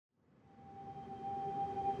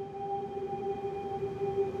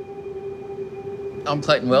I'm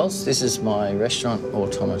Clayton Wells. This is my restaurant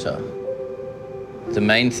automata. The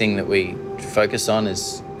main thing that we focus on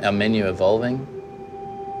is our menu evolving.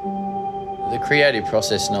 The creative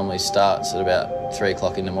process normally starts at about 3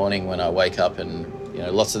 o'clock in the morning when I wake up, and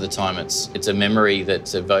lots of the time it's a memory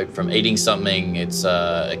that's evoked from eating something, it's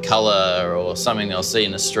a colour or something I'll see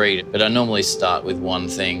in the street. But I normally start with one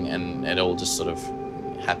thing and it all just sort of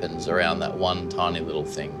happens around that one tiny little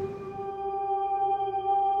thing.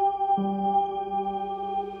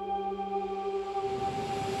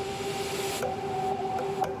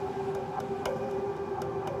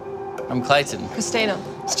 I'm Clayton. Christina.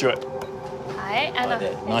 Stuart. Hi, Anna. Hi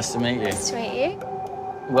there. Nice to meet you. Nice to meet you.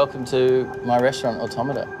 Welcome to my restaurant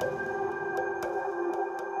automata.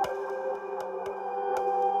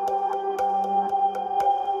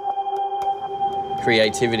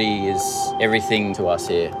 Creativity is everything to us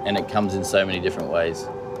here, and it comes in so many different ways.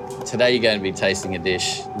 Today you're going to be tasting a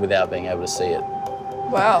dish without being able to see it.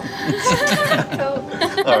 Wow.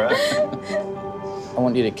 Cool. All right. I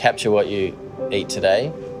want you to capture what you eat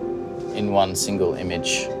today in one single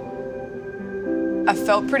image. I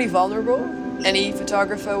felt pretty vulnerable. Any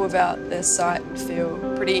photographer without their sight would feel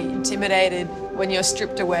pretty intimidated when you're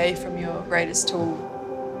stripped away from your greatest tool.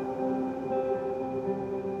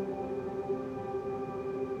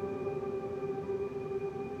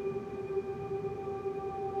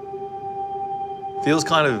 Feels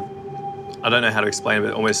kind of, I don't know how to explain it,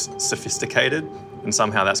 but almost sophisticated, and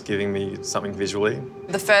somehow that's giving me something visually.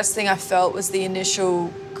 The first thing I felt was the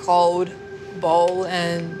initial cold bowl,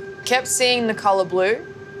 and kept seeing the colour blue.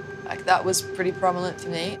 Like, that was pretty prominent for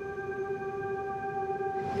me.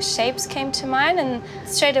 Shapes came to mind, and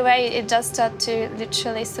straight away it does start to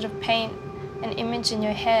literally sort of paint an image in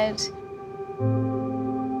your head.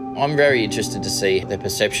 I'm very interested to see their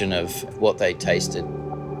perception of what they tasted.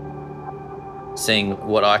 Seeing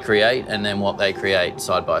what I create and then what they create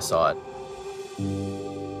side by side.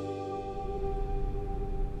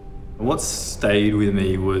 What stayed with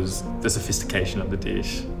me was the sophistication of the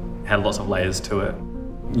dish. It had lots of layers to it.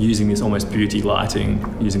 Using this almost beauty lighting,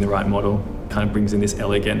 using the right model, kind of brings in this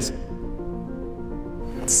elegance.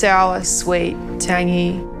 Sour, sweet,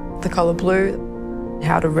 tangy, the colour blue.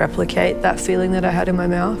 How to replicate that feeling that I had in my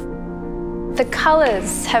mouth. The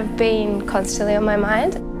colours have been constantly on my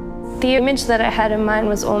mind. The image that I had in mind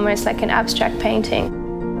was almost like an abstract painting.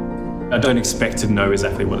 I don't expect to know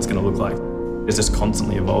exactly what it's going to look like. It's just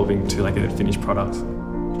constantly evolving to like a finished product.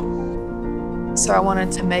 So I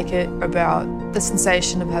wanted to make it about the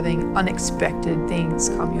sensation of having unexpected things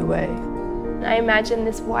come your way. I imagined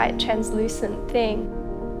this white translucent thing.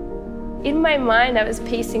 In my mind, I was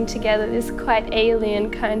piecing together this quite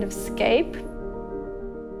alien kind of scape.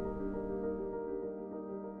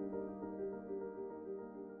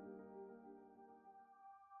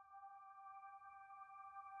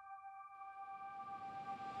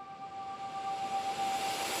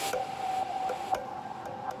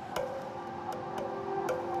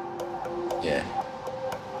 Yeah,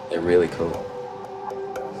 they're really cool.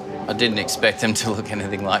 I didn't expect them to look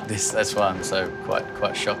anything like this. That's why I'm so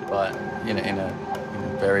quite shocked by it, in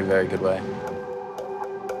a very, very good way.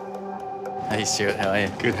 Hey Stuart, how are you?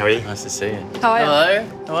 Good, how are you? Nice to see you. How are you?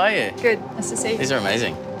 Hello, how are you? Good, nice to see you. These are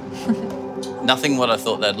amazing. Nothing what I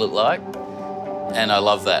thought they'd look like, and I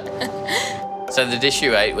love that. So the dish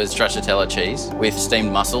you ate was stracciatella cheese with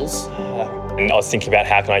steamed mussels. And I was thinking about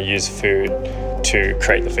how can I use food to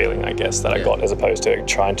create the feeling, I guess, that I got, as opposed to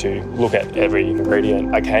trying to look at every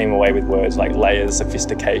ingredient. I came away with words like layers,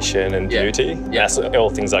 sophistication, and beauty. Yeah. That's all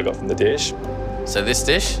things I got from the dish. So this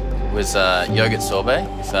dish was yogurt sorbet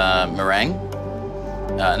with meringue,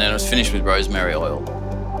 and then it was finished with rosemary oil.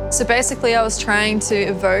 So basically I was trying to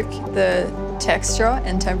evoke the texture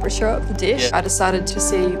and temperature of the dish. Yeah. I decided to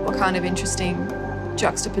see what kind of interesting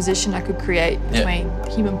juxtaposition I could create between the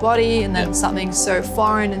human body and then something so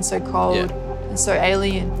foreign and so cold and so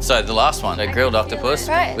alien. So the last one, a grilled octopus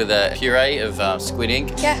with a puree of squid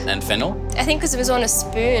ink and fennel. I think because it was on a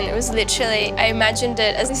spoon, it was literally, I imagined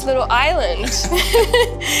it as this little island.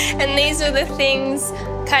 And these are the things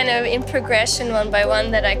kind of in progression one by one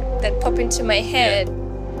that pop into my head.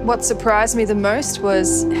 What surprised me the most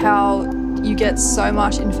was how you get so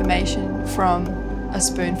much information from a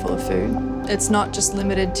spoonful of food. It's not just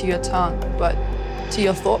limited to your tongue, but to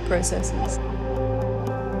your thought processes.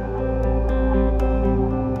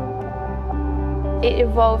 It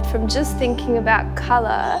evolved from just thinking about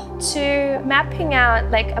colour to mapping out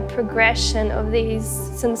like a progression of these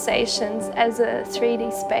sensations as a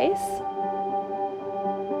 3D space.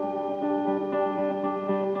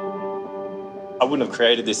 I wouldn't have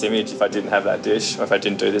created this image if I didn't have that dish, or if I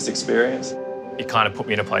didn't do this experience. it kind of put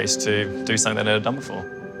me in a place to do something that I'd never done before.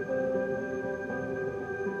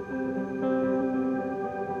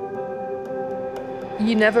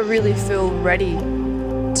 You never really feel ready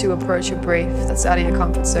to approach a brief that's out of your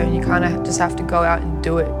comfort zone. You kind of just have to go out and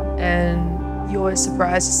do it. And you always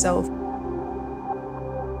surprise yourself.